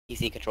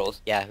PC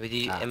controls. Yeah, with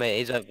you, Ah.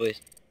 is my voice.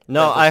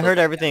 No, My voice I still heard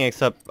cutting everything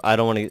except I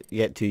don't want to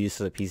get too used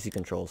to the PC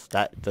controls.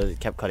 That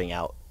kept cutting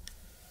out.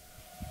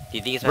 out. Do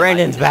you think it's my mic?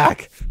 Brandon's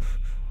back!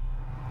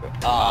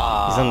 He's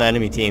on the Ah,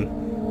 enemy team.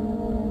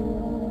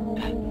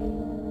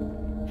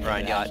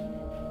 Ryan Yacht.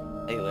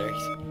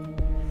 Hilarious.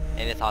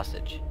 And it's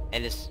hostage.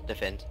 And it's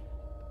defend.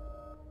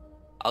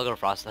 I'll go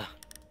Frost though.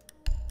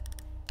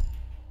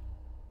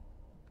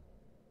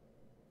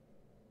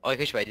 Oh, I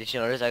could wait. Did you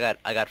notice I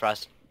got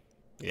Frost?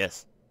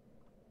 Yes.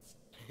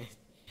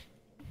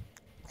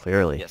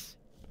 Clearly. Yes.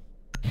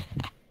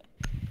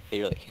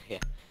 Clearly, yeah.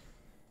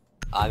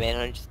 Ah,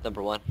 Manhunt just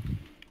number 1.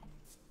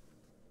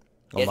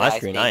 On my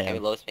screen, I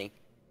am. Lowest ping.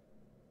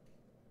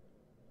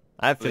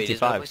 I have Wait,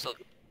 55.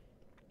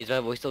 Is my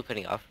voice still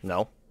cutting off?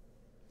 No.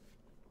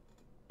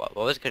 What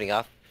was it cutting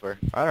off for?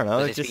 I don't know.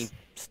 Was It it just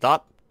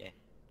stopped. Yeah.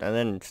 And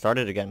then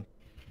started again.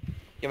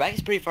 Your mic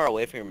is pretty far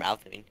away from your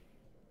mouth, I mean.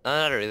 No,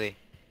 not really.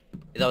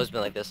 It's always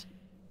been like this.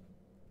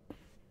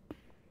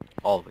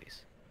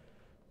 Always.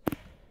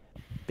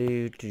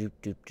 Do do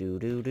do do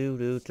do do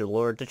do. The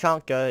Lord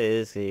Tachanka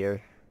is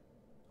here.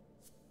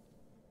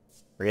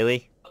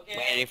 Really? Okay.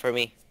 Waiting for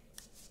me.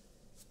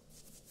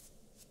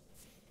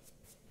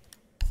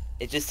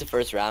 It's just the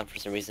first round for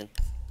some reason.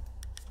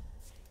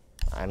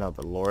 I know,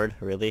 but Lord,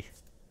 really?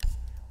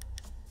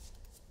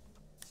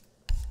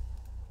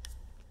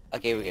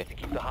 Okay, we're good.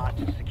 Keep the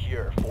hostage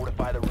secure.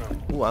 Fortify the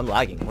room. Ooh, I'm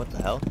lagging. What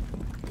the hell?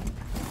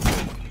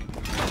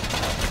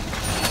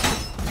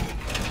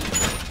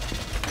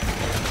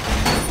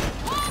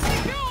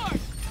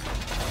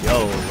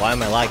 Yo, why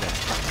am I lagging?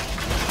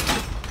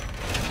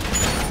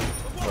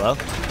 Hello?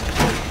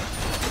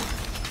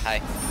 Hi.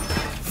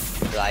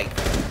 Like,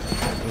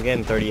 I'm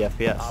getting 30 Op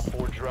FPS.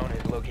 4 drone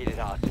has located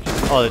hostage.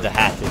 Oh, there's a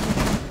hatch.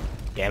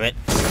 Damn it.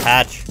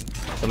 Hatch.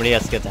 Somebody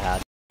has to get the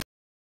hatch.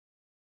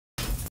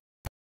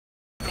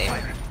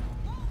 damn.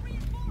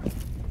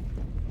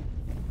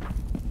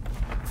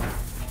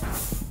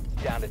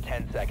 Down to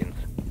 10 seconds.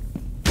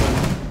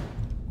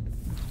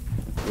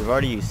 We've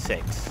already used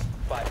 6.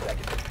 5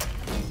 seconds.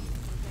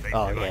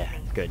 Oh, yeah.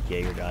 Good.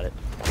 Jaeger got it.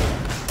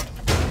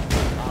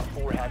 Op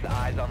 4 has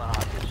eyes on the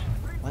hostage.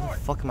 Why the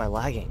fuck am I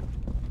lagging?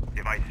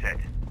 Device set.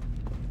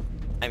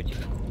 I'm too.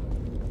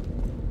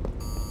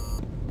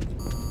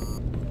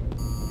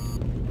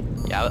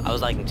 Yeah, I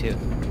was lagging too.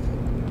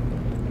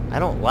 I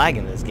don't lag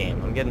in this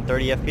game. I'm getting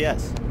 30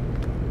 FPS.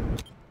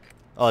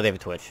 Oh, they have a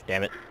Twitch.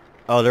 Damn it.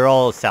 Oh, they're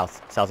all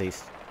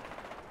southeast.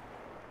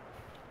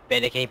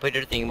 Bandit, can you put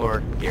your thing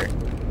more here?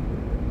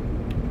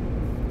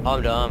 Oh,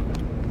 I'm dumb.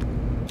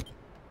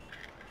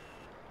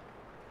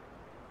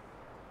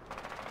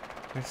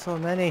 There's so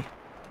many.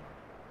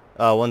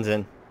 Oh, one's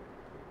in.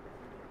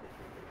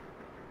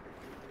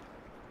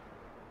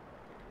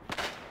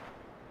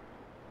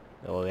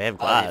 Oh, they have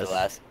glass.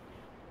 Glass.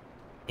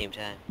 Same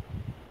time.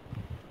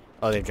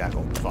 Oh, they have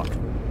Jackal. Fuck.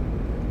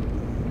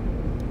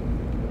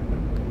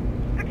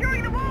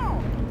 Securing the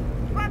wall!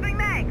 Swapping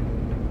mags!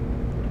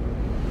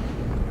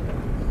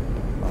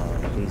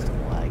 Oh, please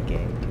don't lag,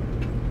 game.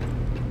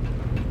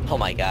 Oh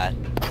my god.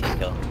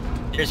 Kill.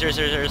 Cheers.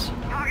 Target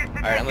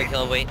Alright, I'm gonna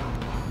kill him, wait.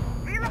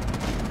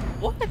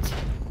 What?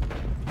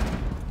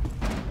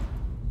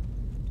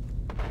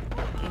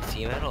 I didn't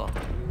see him at all.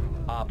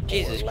 Op 4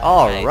 Jesus Christ.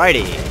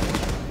 Alrighty.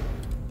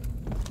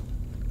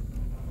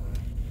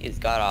 He's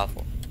god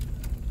awful.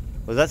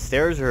 Was that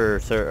stairs or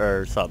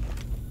sub?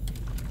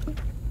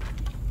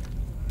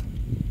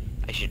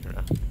 I should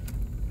know.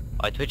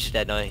 Oh, Twitch is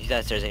dead. No, he's not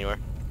upstairs anymore.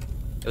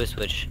 It was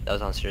Twitch. That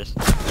was on stairs.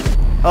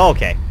 Oh,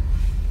 okay.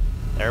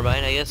 Never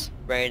mind, I guess.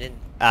 Brandon.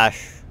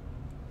 Ash.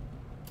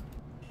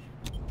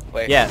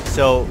 Where? Yeah,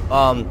 so,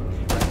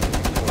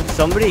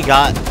 somebody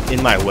got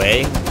in my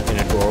way in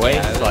a doorway,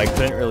 Yeah, so I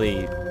couldn't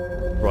really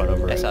run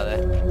over I it. saw that.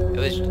 It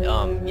was,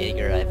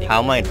 Jaeger, I think.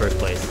 How am I in first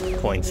place?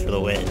 Points for the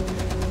win.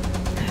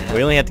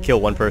 We only had to kill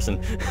one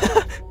person.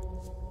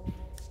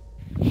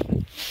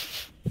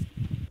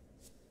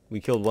 We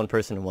killed one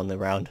person and won the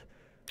round.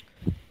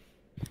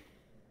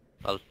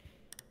 Well,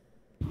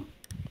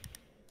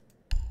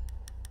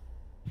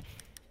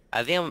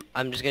 I think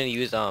I'm just gonna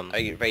use, are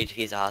you ready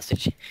to use a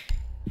hostage?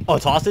 Oh,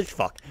 it's hostage?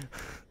 Fuck.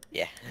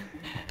 Yeah.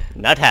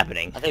 Not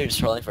happening. I thought you were just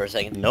trolling for a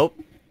second. Nope.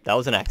 That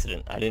was an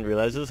accident. I didn't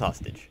realize it was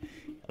hostage.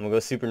 I'm gonna go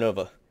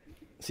supernova.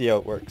 See how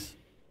it works.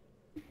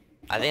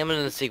 I think I'm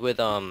gonna stick with,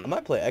 I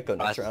might play Echo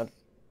next round.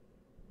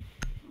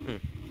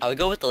 I would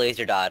go with the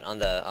laser dot on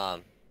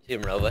the,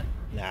 Supernova.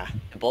 Nah.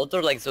 Both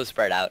are, like, so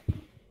spread out.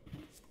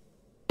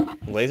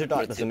 Laser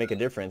dot doesn't make a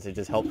difference. It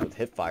just helps with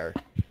hip fire.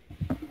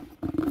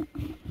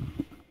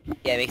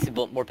 Yeah, it makes it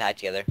more packed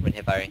together when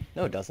hip firing.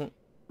 No, it doesn't.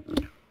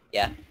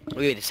 Yeah.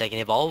 Wait a second,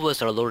 if all of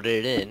us are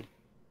loaded in,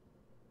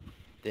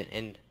 then,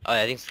 and, oh,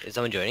 I think, is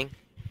someone joining?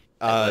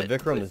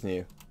 Vikram is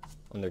new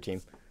on their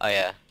team. Oh,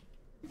 yeah.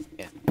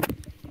 Yeah.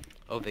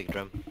 Oh, big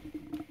drum.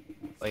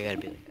 Oh, you gotta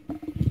be like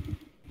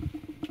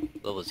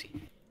that. Level Z.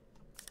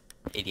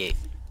 88.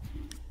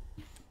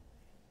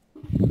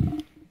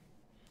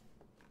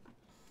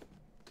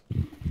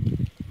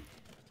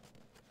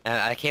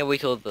 I can't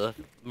wait till the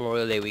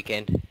Memorial Day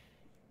weekend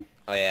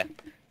Oh yeah.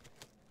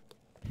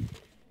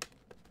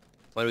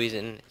 One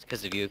reason is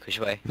because of you,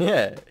 Kushway.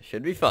 Yeah,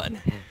 should be fun.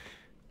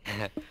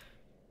 And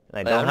I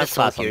I'm don't have just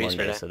so class on curious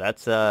Monday, right so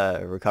that's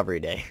recovery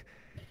day.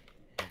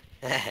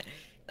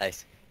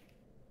 Nice.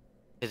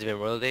 Is it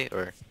Memorial Day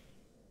or?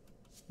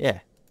 Yeah,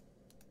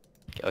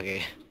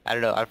 Okay. I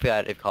don't know. I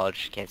forgot if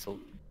college canceled.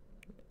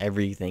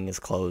 everything is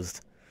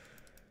closed.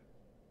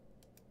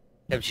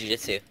 No,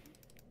 Jiu-Jitsu.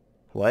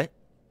 What?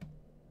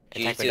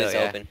 Jiu-Jitsu Taekwondo, is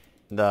They open.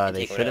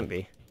 And shouldn't Taekwondo.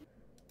 be.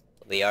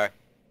 They are.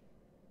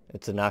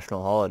 It's a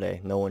national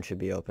holiday. No one should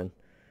be open.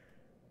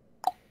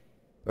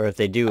 Or if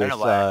they do, I don't know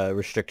it's why.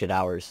 restricted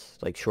hours,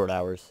 like short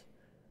hours.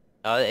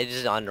 It's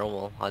just on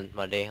normal on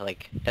Monday.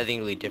 Like nothing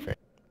really different.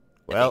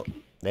 I Well,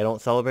 think. they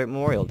don't celebrate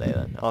Memorial Day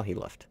then. Oh, he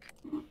left.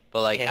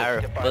 But like Yeah,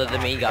 the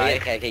main guy,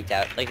 got kicked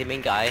out. like the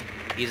main guy,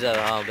 he's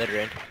a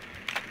veteran.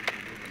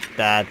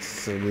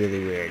 That's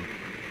really weird.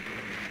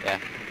 Yeah.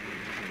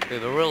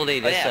 Wait, Memorial Day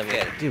this time.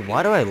 good. Dude,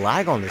 why do I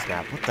lag on this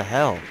map? What the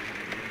hell?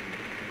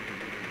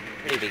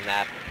 Pretty big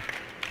map.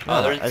 Oh,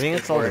 No, there's I think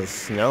it's all Discord. the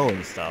snow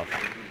and stuff.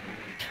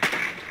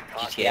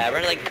 GTA. Yeah, I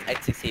run like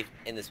at 60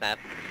 in this map.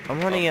 I'm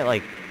running at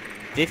like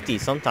 50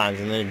 sometimes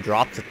and then it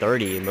drops to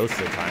 30 most of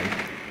the time.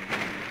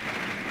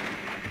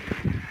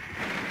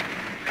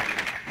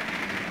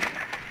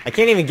 I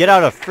can't even get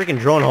out of a freaking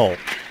drone hole.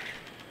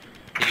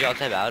 Did you all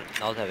type out?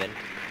 I'll type in.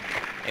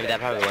 Maybe that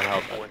probably won't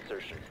help. Full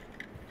insertion.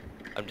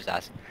 I'm just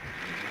asking.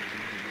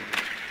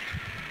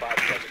 5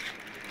 seconds.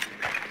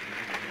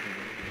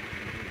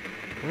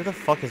 Where the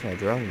fuck is my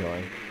drone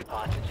going?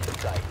 Hostage in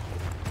sight.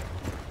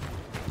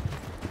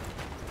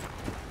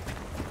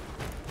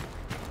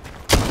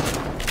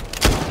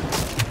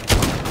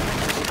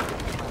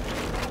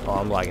 Oh,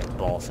 I'm lagging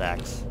ball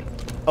sacks.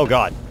 Oh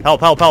god. Help,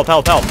 help, help,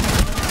 help, help!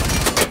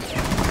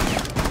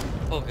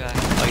 Oh god.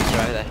 Oh, you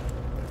survived that.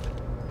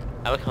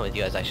 I would come with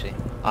you guys actually.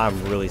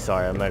 I'm really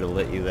sorry, I might have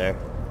lit you there.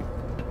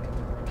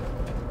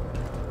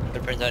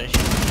 Good friends out and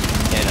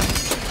shit. Yeah, no.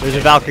 There's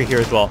a Valkyrie here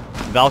as well.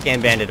 Valk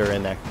and Bandit are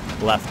in there.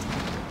 Left.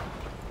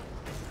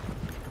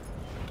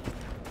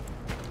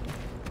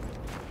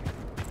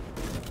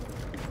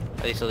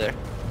 Are they still there?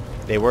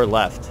 They were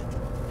left.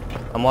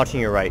 I'm watching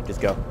your right, just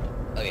go.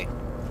 Okay.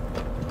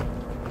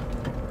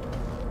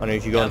 I need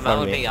you to go Yeah, in front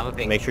I'm of a me. ping, I'm a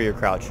ping. Make sure you're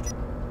crouched.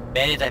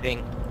 Bandit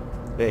typing.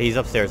 Yeah, he's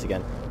upstairs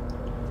again.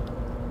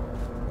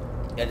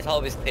 Yeah, this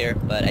hall is clear,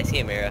 but I see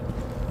a mirror.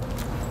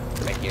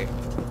 Right here.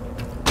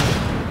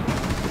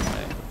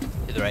 Right.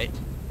 To the right.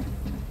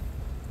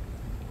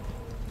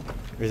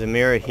 There's a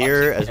mirror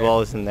here these as stairs. well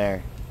as in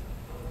there.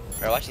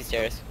 Alright, watch these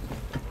stairs.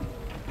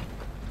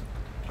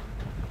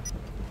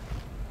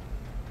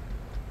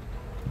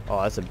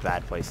 Oh, that's a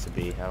bad place to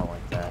be. I don't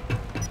like that.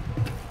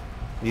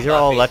 These are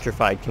all Valkyries.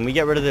 electrified. Can we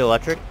get rid of the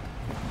electric?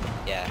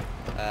 Yeah.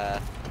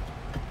 I'm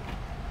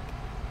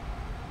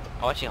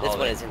watching This hall.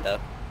 one isn't though.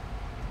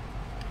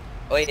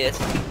 Oh, it is.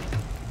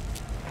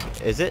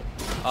 Is it?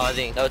 Oh, I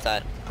think. No, it's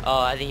not. Oh,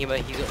 I think he's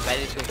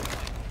Bandit's going.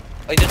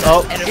 Oh, he just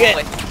Oh, entered shit.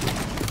 the hallway.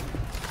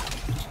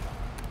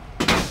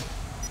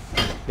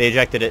 They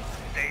ejected it.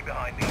 Stay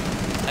behind me.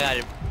 I got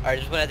him. Alright,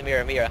 just went at the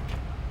mirror. Mira.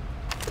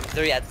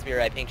 3 at this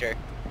mirror. I pinged her.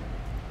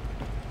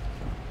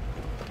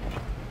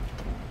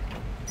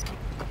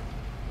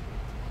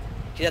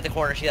 She's at the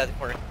corner. She's at the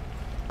corner.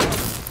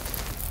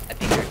 I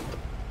pinged her.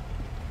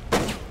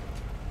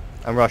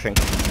 I'm rushing.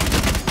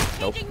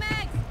 Nope.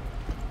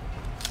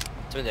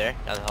 It's been there,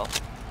 down the hall.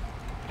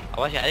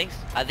 I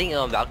think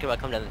Valkyrie might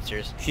come down the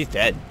stairs. She's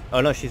dead. Oh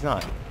no, she's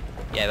not.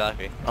 Yeah,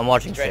 Valkyrie. I'm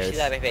watching She's right. stairs. She's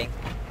at my ping.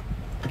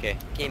 Okay.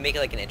 Can you make it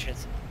like an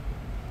entrance?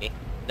 Me?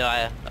 No,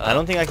 I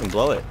don't think I can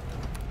blow it.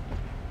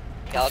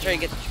 Yeah, I'll try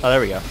to get. Oh, there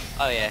we go.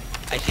 Oh yeah.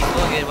 I see.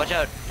 Oh, good. Watch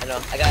out. I know.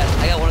 I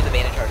got one of the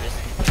bandit charges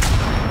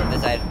from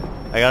this side.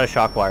 I got a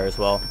shock wire as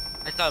well.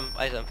 I saw him.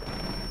 I shot.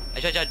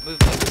 Move.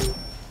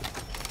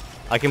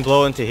 I can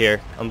blow into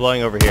here. I'm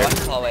blowing over here. Watch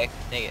this hallway.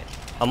 Dang it.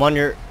 I'm on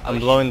your. I'm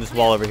blowing this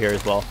wall over here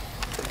as well.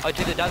 Oh,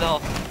 to the down the hall.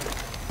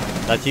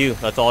 That's you.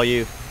 That's all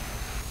you.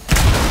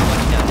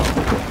 Watch down the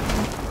hall.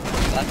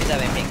 Left is at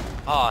my ping.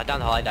 Oh, down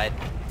the hall. I died.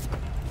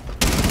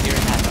 You're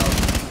in half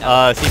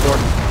health. C4.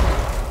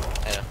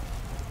 I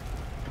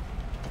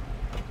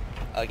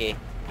know. Okay.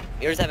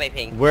 Yours at my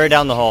ping. Where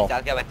down the hall?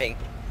 Down got my ping.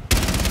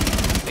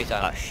 We saw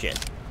Ah, him. shit.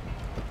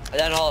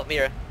 Down the hall.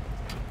 Mira.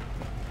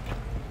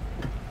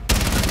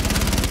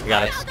 I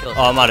got it. Nice, kill.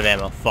 Oh, I'm out of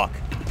ammo. Fuck.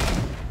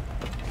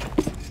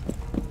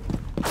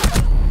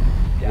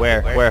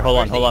 Where? Where? Hold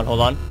on. Where's Hold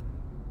on.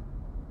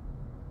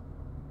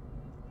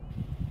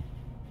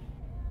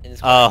 In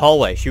this corner.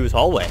 Hallway. She was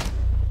hallway.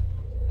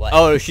 What?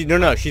 Oh,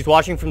 no. She's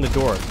watching from the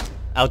door.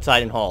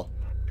 Outside in hall.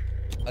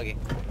 Okay.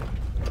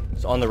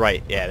 It's on the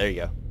right. Yeah, there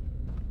you go.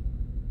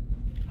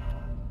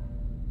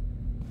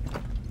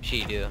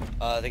 She do.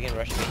 They're gonna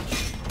rush me.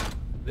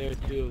 There are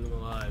 2 of them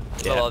alive.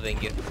 Yeah. Yeah.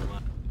 Loving you.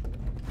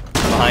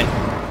 Behind.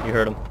 You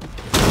heard him.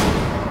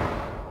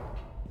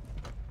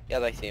 Yeah,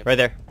 I see him. Right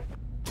there.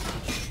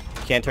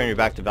 You can't turn your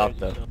back to Valk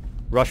though.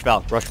 Rush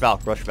Valk. Rush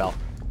Valk. Rush Valk.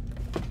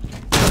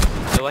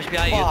 So watch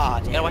behind you. Aw,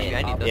 You gotta damn watch it.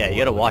 behind you. Yeah, you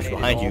gotta watch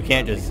behind you. You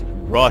can't just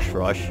rush.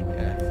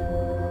 Yeah.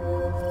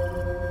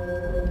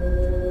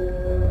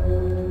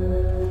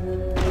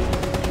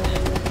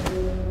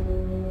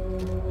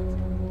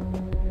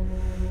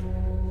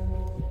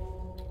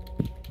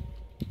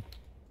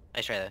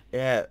 try that.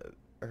 Yeah,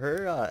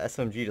 her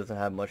SMG doesn't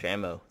have much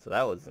ammo, so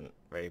that wasn't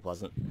very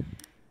pleasant.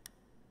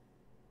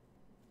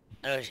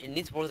 I don't know, it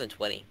needs more than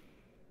 20.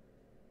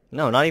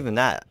 No, not even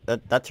that.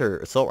 That's her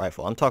assault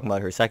rifle. I'm talking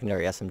about her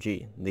secondary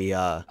SMG. The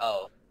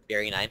Oh,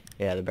 Bearing 9.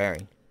 yeah, the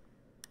bearing.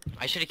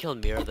 I should have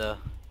killed Mira though.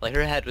 Like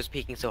her head was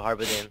peeking so hard,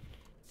 but then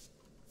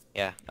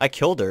yeah. I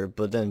killed her,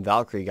 but then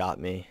Valkyrie got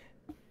me.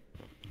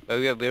 But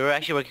we were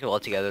actually working well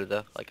together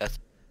though. Like us.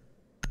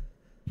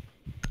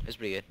 It was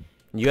pretty good.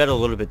 You had a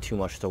little bit too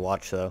much to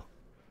watch though.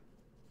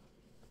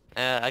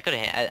 I could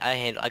have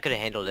I could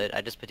have handled it.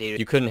 I just potatoed.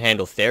 You couldn't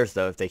handle stairs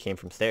though if they came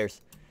from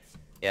stairs.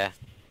 Yeah.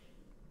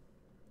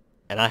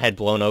 And I had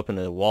blown open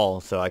the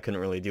wall, so I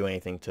couldn't really do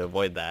anything to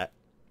avoid that.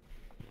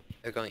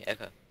 They're going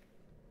echo.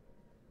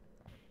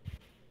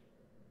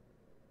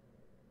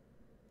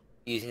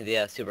 Using the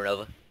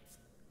supernova.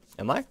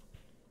 Am I?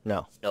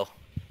 No. No.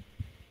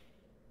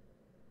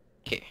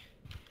 Okay.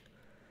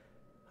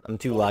 I'm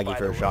too laggy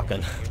for a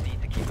shotgun.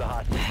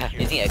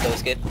 Using echo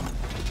is good.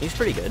 He's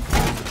pretty good. It's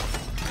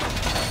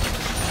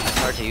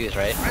hard to use,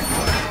 right?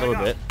 A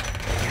little bit.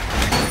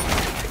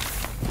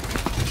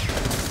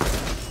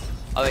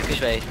 Oh wait,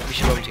 Kushway, we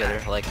should work together.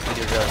 Like we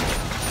do drill.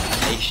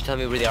 You should tell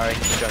me where they are. You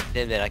should drop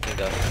them, then I can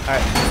go.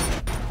 Alright.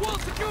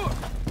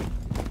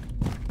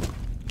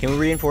 Can we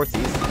reinforce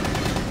these?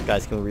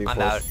 Guys, can we reinforce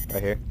out.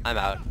 right here? I'm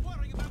out.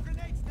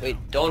 Wait,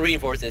 don't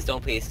reinforce this.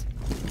 Don't please.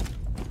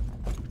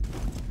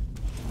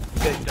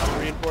 Okay, don't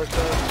reinforce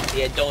those.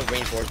 Yeah, don't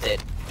reinforce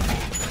it.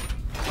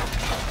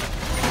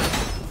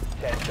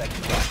 10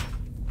 seconds left.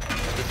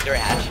 Is there a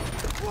hatch?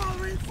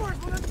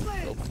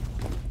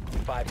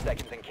 5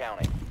 seconds and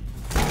counting.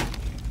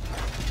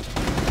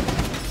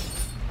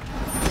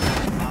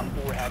 Op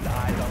 4 has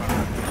eyes on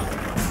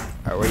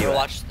our Alright, where you at?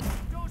 Watch.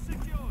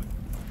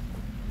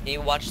 Can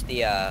you watch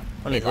the Oh,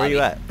 main Nick, where are you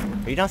lobby?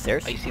 at? Are you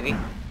downstairs? Are you see me?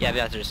 Yeah, I'm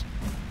downstairs.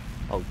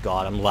 Oh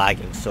god, I'm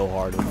lagging so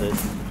hard with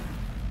this.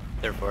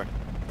 Therefore.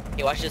 Can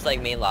you watch this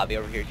like main lobby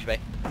over here, Kushway?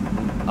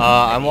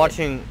 I'm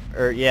watching,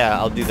 or yeah,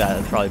 I'll do that.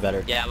 That's probably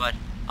better. Yeah,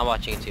 I'm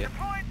watching it too.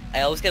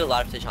 I always get a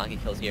lot of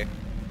Tachanka kills here.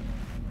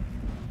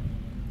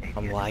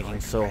 I'm lagging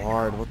so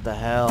hard. What the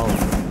hell?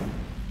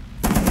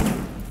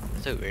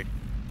 So weird.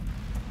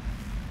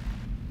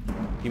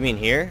 You mean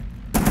here?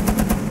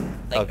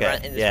 Like, Okay.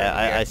 in this Yeah, room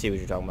here. I see what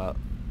you're talking about.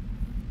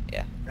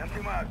 Yeah.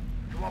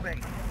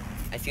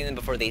 I see them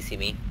before they see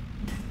me.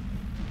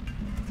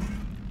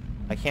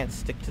 I can't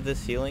stick to this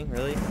ceiling,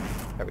 really?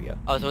 There we go.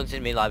 Oh, someone's in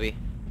the main lobby.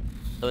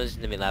 Someone's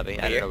in the main lobby.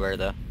 I don't Here? know where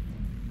though.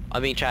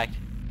 I'm being tracked.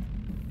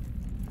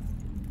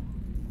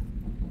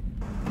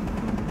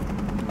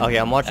 Okay,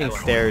 I'm watching I-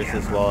 stairs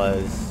as well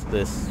as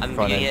this I'm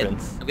front getting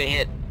entrance. hit. I'm getting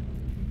hit.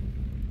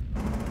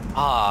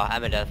 Ah,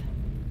 I'm a death.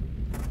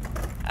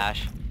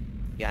 Ash.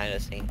 Behind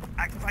us thing.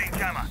 Activating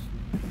jammer.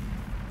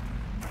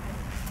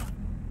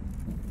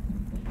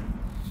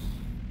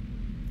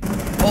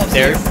 Oh,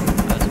 Stairs?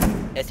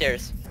 Yeah,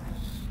 stairs.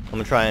 I'm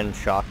gonna try and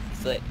shock.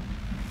 It's lit.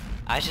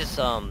 Ash is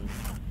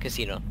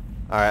casino.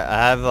 Alright, I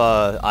have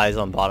eyes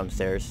on bottom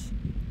stairs.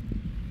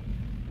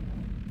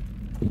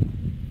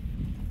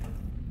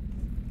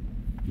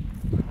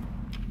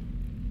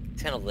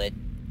 It's kind of lit.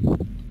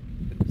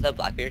 Is that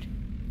Blackbeard?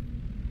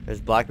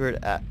 There's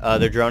Blackbird at,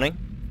 they're droning.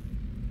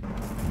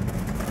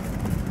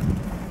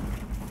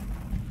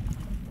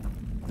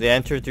 They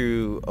entered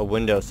through a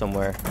window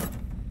somewhere.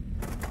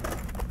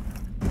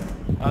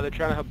 They're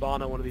trying to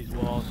Habana one of these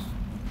walls.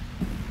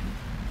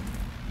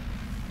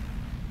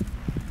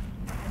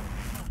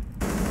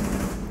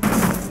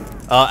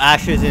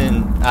 Ash is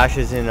in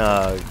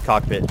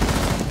cockpit.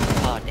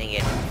 Oh, dang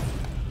it.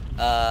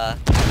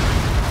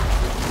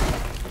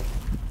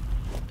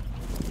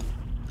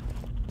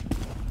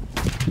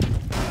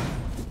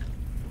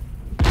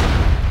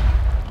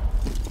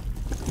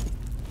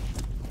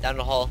 Down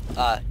the hall.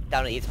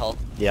 Down the east hall.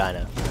 Yeah, I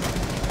know.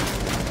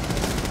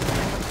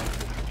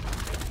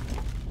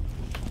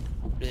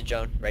 There's a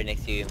drone right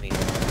next to you, Mute.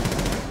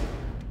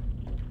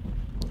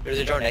 There's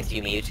a drone next to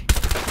you, Mute.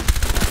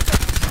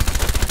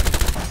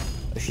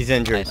 She's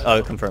injured. Nice.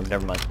 Oh, confirmed.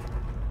 Never mind.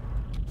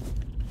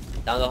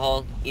 Down the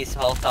hall, east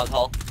hall, south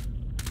hall.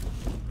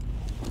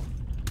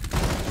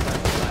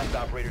 Last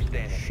operator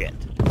standing. Shit.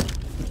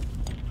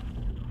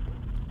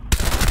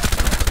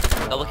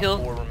 Double kill?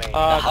 4 remaining.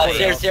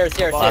 Oh, stairs.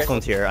 Last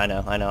one's here. I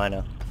know. You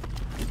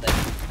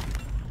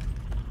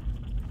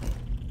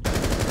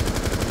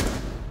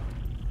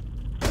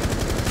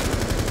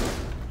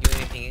want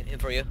anything in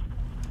for you?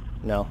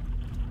 No.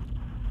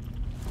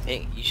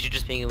 Hey, you should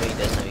just ping him when he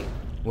does something.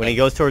 When he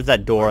goes towards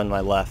that door on my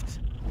left.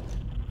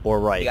 Or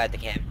You right. got the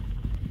cam.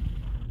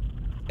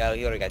 You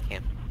already got the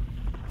cam.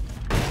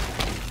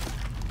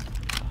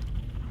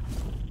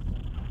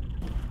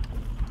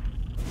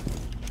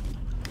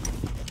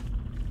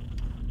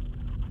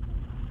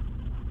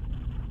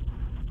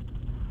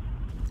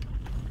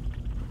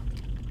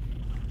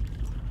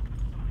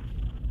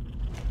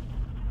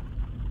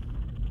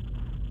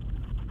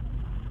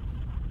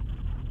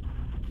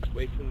 Just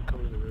wait for them to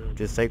come in the room.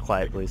 Just stay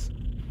quiet, please.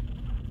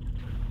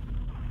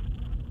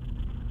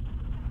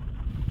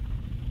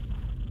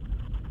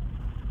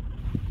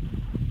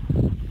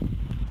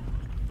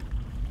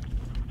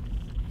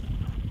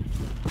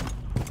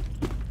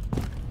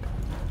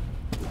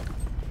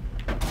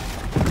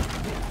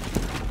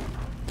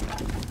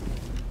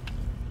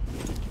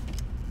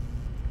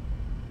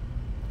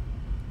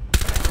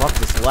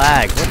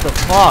 lag. What the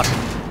fuck?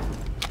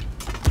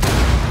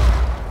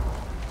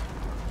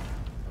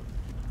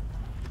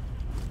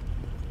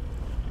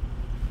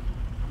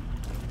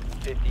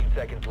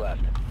 Seconds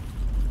left.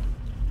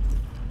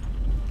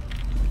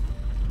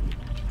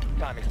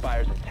 Time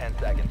expires in 10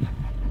 seconds.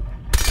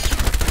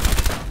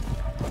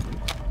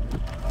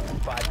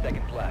 5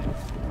 seconds left.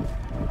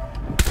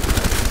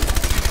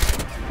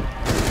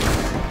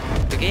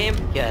 The game?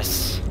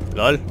 Yes.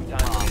 Lol. Time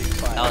remaining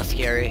 5. That was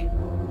scary.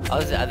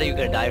 I thought you were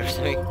gonna die or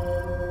something.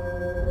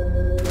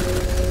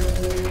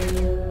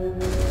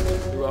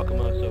 You're welcome,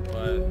 I was so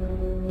quiet.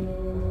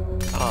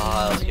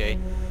 Oh, that was scary.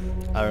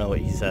 I don't know what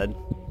he said.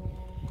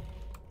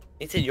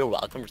 He said you're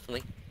welcome or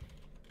something.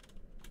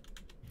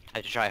 I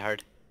have to try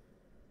hard.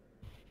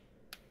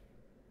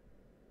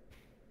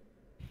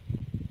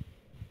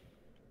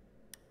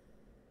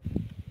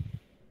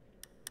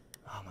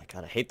 Oh my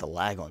god, I hate the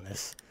lag on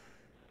this.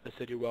 I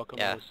said you're welcome,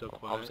 I Yeah, was so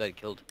quiet. almost got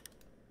killed.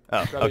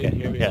 Oh, Probably okay.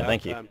 didn't hear me Yeah, last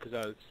thank you. time because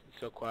I was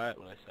so quiet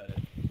when I said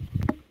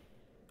it.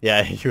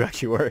 Yeah, you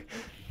actually were.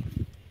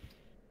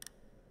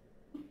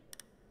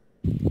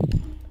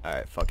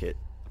 Alright, fuck it.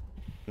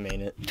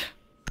 Main it.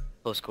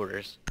 Close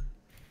quarters.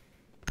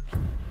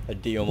 A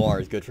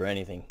DMR is good for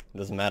anything. It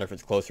doesn't matter if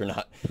it's close or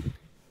not.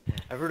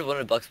 I've heard of one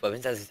of Buck's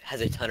weapons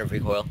has a ton of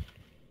recoil.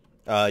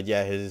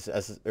 Yeah, his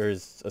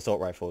assault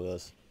rifle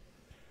does.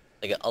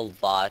 Like a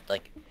lot,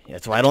 like... Yeah,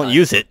 that's why I don't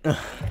use it. To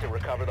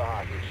recover the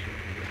hostage.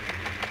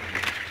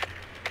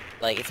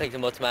 Like, it's like the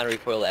most amount of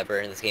recoil ever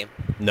in this game.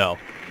 No.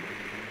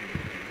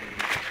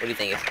 What do you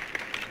think it's?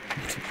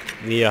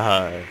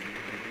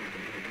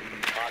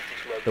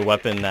 The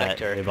weapon that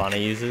Vector.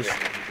 Ivana uses.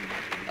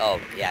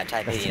 Oh, yeah,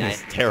 Type That thing 89.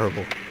 is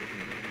terrible.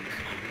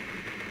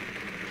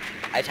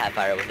 I tap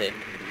fire with it.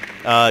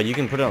 You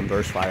can put it on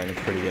burst fire and it's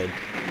pretty good.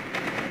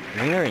 You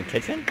think they're in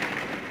kitchen?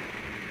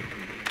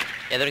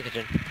 Yeah, they're in the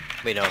kitchen.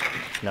 Wait, no.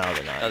 No,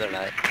 they're not. No, they're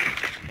not.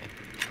 Okay.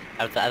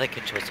 I thought the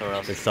kitchen was somewhere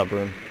else. They're sub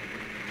room.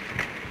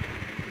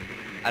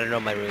 I don't know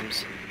my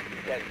rooms.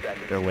 10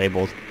 seconds. They're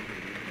labeled.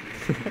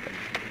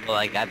 Well,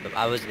 like,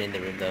 I wasn't in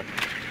the room, though.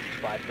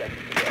 5 seconds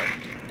to go.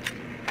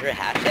 They're a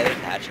hatch. Yeah, there's a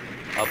hatch.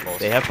 Oh, pulse.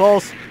 They have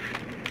pulse.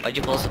 Why'd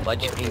you pulse?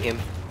 Why'd you ping him?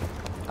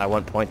 I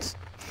want points.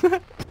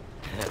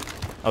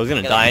 I was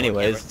gonna Yeah, die like,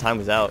 anyways. whatever. Time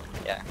was out.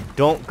 Yeah.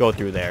 Don't go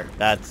through there.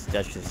 That's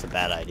just a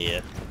bad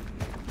idea.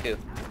 Who?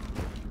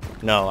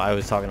 No, I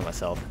was talking to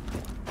myself.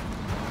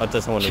 I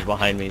thought someone was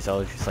behind me, so I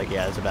was just like,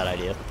 yeah, it's a bad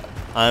idea.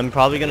 I'm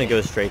probably gonna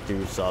go straight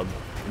through sub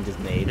and just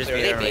nade. There's Tip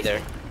either right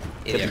there.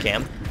 the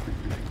cam?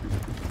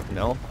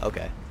 No?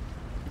 Okay.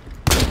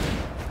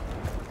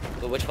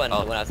 But which one?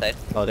 Oh. The one outside?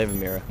 Oh, they have a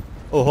mirror.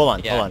 Oh, hold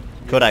on, Yeah. hold on.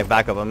 Kodak,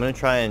 back up. I'm gonna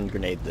try and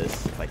grenade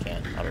this if I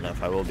can. I don't know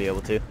if I will be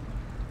able to.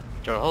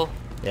 Door hole?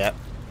 Yeah.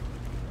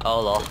 Oh,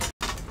 lol.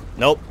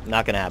 Nope,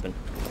 not gonna happen.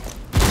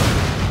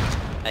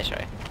 Nice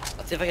try.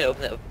 Let's see if I can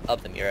open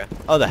up the mirror.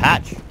 Oh, the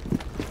hatch.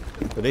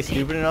 Were they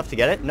stupid enough to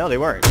get it? No, they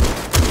weren't.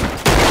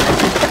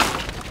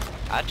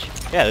 Hatch?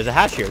 Yeah, there's a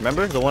hatch here.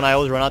 Remember? The one I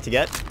always run out to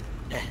get?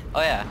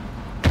 Oh, yeah.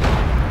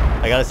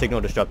 I got a signal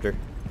disruptor.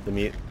 The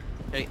mute.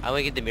 I'm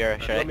gonna get the mirror,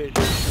 You should want I? me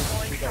to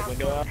shoot that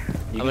window out? You I'm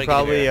can gonna get the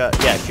probably, mirror.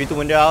 yeah, shoot the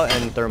window out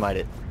and thermite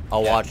it.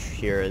 I'll Yeah. watch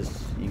here as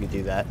you can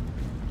do that.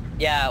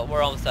 Yeah,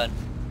 we're almost done.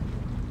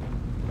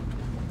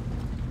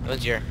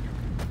 What's your?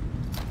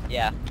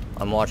 Yeah.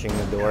 I'm watching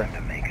the door.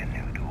 To make a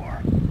new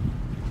door.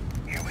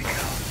 Here we go.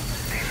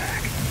 Stay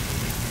back.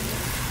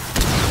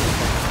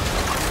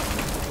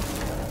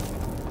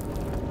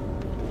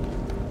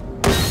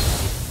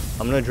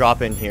 I'm gonna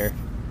drop in here.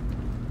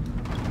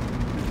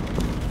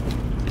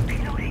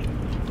 Reloading.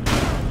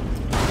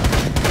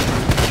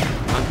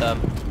 I'm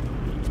dumb.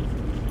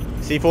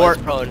 C4.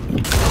 One's prone.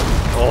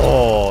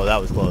 Oh,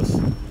 that was close.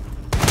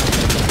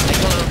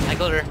 I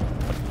killed her.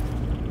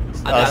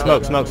 I'm down.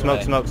 Smoke, smoke,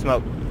 smoke, smoke,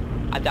 smoke.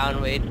 I'm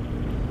down, Wade.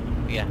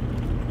 Yeah.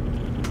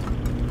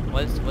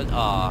 One's, oh,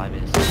 I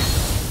missed.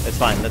 It's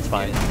fine, that's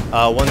fine.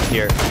 One's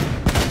here.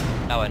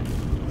 That one.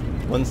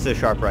 One's to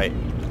sharp right.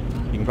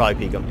 You can probably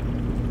peek him.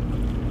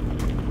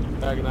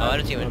 Bagging Oh, I out.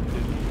 don't see one.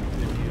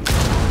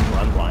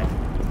 I'm blind.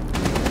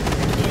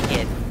 Dang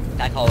it.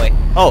 Back hallway.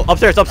 Oh,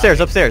 upstairs, upstairs,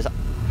 upstairs.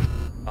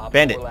 Op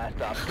Bandit. 4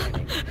 last op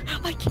standing.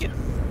 I can't.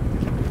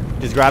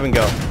 Just grab and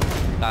go.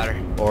 Got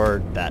her.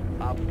 Or that.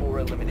 Op 4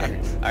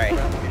 eliminated. Alright.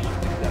 Mission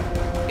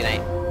successful. Good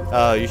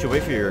night. You should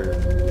wait for your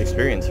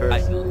experience Bye.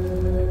 first.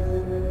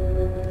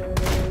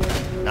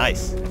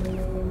 Nice.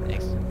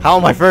 Thanks. How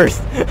am I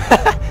first?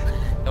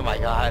 Oh my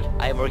god.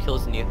 I have more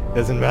kills than you.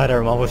 Doesn't matter,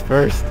 I'm almost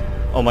first.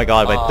 Oh my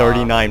god, by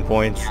 39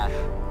 points.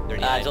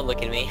 Yeah. Don't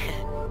look at me.